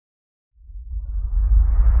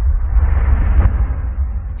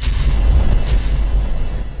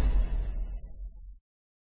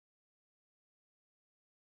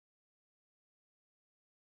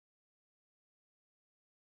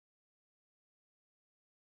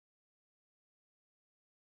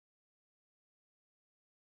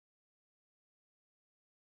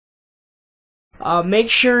make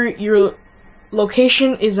sure your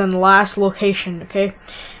location is in last location, okay?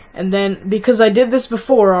 And then, because I did this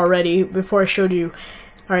before already, before I showed you,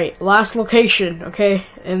 alright, last location, okay?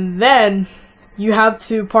 And then, you have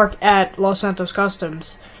to park at Los Santos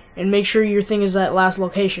Customs, and make sure your thing is at last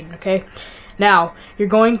location, okay? Now, you're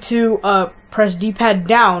going to, press D-pad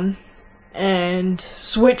down, and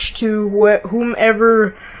switch to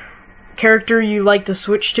whomever character you like to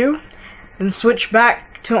switch to, and switch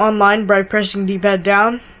back to online by pressing D-pad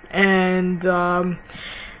down, and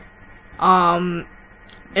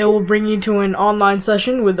it will bring you to an online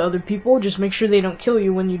session with other people. Just make sure they don't kill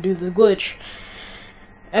you when you do this glitch.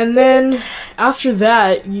 And then after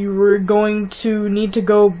that, you were going to need to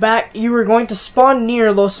go back. You were going to spawn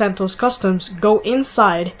near Los Santos Customs, go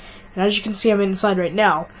inside, and as you can see, I'm inside right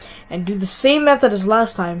now, and do the same method as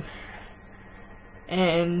last time.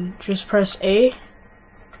 And just press A,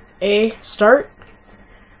 start,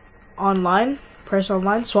 online, press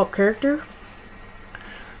online, swap character.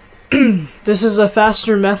 This is a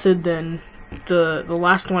faster method than the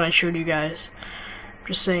last one I showed you guys.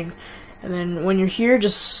 Just saying. And then when you're here,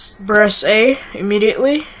 just press A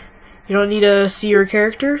immediately. You don't need to see your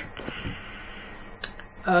character.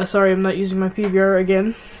 Sorry, I'm not using my PVR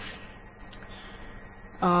again.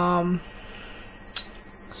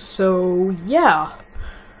 So yeah.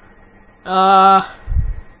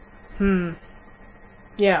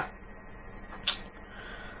 Yeah.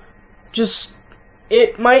 Just,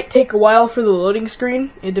 it might take a while for the loading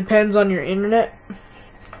screen. It depends on your internet,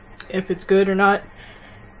 if it's good or not.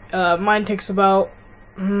 Mine takes about,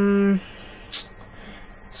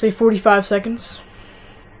 say 45 seconds.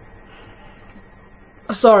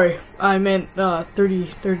 Sorry, I meant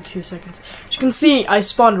 32 seconds. As you can see, I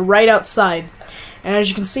spawned right outside. And as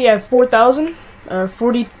you can see, I have 4,000, or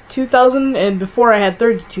 42,000, and before I had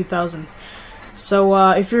 32,000. So,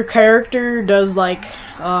 if your character does, like,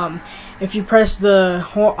 if you press the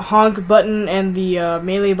honk button and the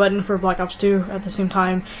melee button for Black Ops 2 at the same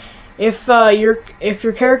time, if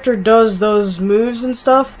your character does those moves and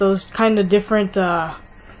stuff, those kind of different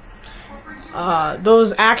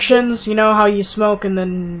those actions, you know how you smoke and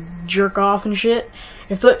then jerk off and shit.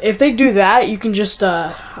 If they do that, you can just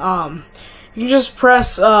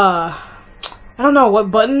press I don't know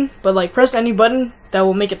what button, but like press any button that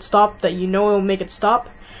will make it stop, that you know will make it stop,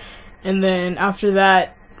 and then after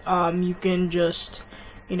that, you can just,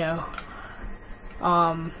 you know,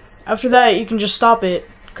 after that you can just stop it,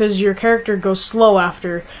 because your character goes slow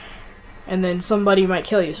after, and then somebody might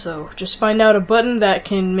kill you. So just find out a button that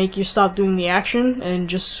can make you stop doing the action and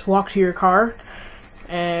just walk to your car.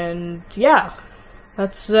 And yeah,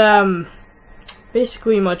 that's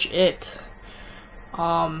basically much it.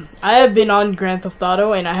 I have been on Grand Theft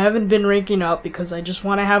Auto and I haven't been ranking up because I just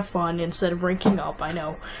want to have fun instead of ranking up, I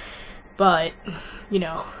know. But, you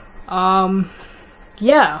know,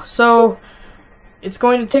 yeah, so it's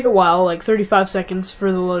going to take a while, like 35 seconds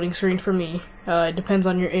for the loading screen for me. It depends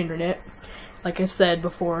on your internet, like I said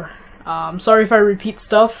before. Sorry if I repeat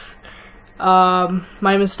stuff.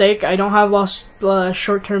 My mistake. I don't have lost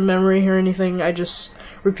short-term memory or anything. I just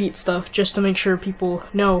repeat stuff just to make sure people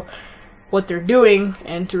know what they're doing,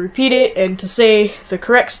 and to repeat it, and to say the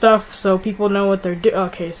correct stuff so people know what they're doing.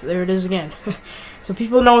 Okay, so there it is again. So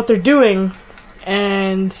people know what they're doing,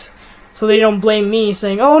 and so they don't blame me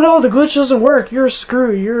saying, "Oh no, the glitch doesn't work. You're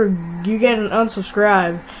screwed. You get an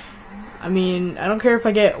unsubscribe." I mean, I don't care if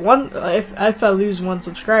I get one, if I lose one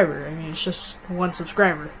subscriber. I mean, it's just one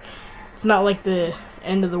subscriber. It's not like the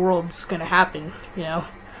end of the world's gonna happen, you know.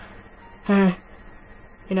 You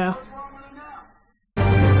know.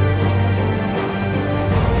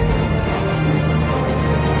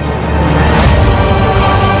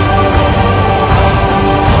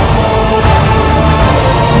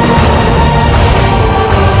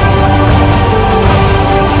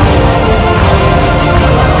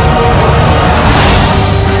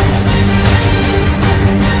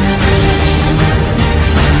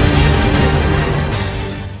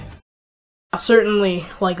 Certainly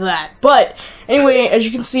like that. But anyway, as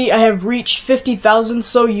you can see, I have reached 50,000,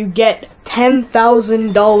 so you get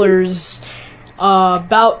 $10,000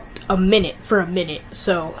 about a minute, for a minute.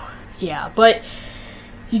 So yeah, but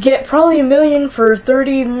you get probably $1 million for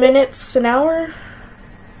 30 minutes an hour.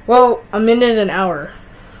 Well, a minute an hour.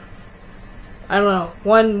 I don't know,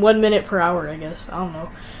 one minute per hour, I guess. I don't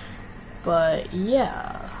know. But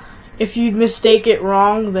yeah, if you mistake it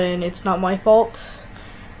wrong, then it's not my fault.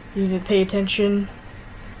 You need to pay attention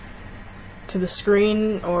to the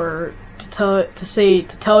screen, or to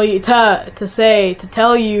tell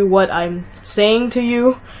you what I'm saying to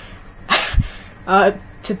you.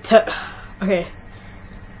 Okay,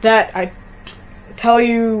 tell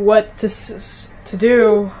you what to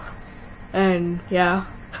do, and yeah.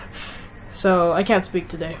 So I can't speak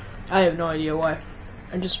today. I have no idea why.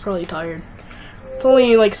 I'm just probably tired. It's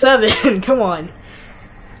only like 7. Come on.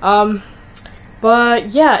 But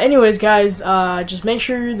yeah. Anyways, guys, just make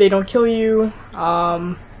sure they don't kill you.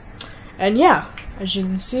 And yeah, as you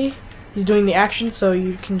can see, he's doing the action, so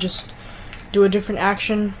you can just do a different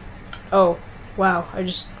action. Oh, wow, I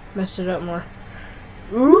just messed it up more.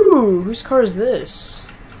 Ooh, whose car is this?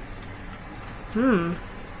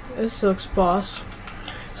 This looks boss.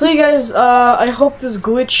 So you guys, I hope this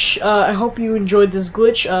glitch, I hope you enjoyed this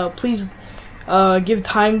glitch. Please, give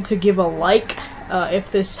time to give a like,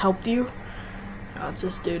 if this helped you. Oh, it's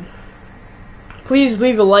this dude. Please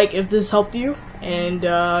leave a like if this helped you, and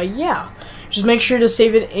yeah, just make sure to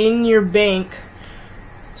save it in your bank,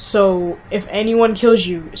 so if anyone kills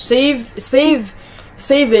you, save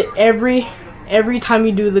it every time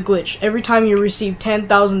you do the glitch. Every time you receive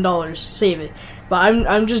 $10,000, save it. But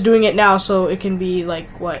I'm just doing it now, so it can be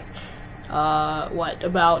like what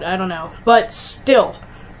about, I don't know, but still,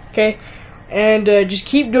 okay. And just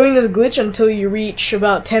keep doing this glitch until you reach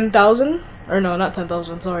about 10,000, or no, not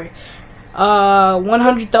 10,000, sorry.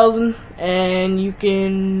 100,000, and you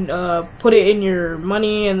can put it in your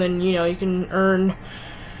money, and then you know you can earn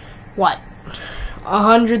what,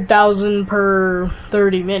 100,000 per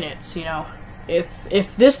 30 minutes. You know,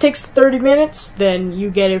 if this takes 30 minutes, then you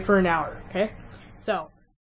get it for an hour. Okay, so.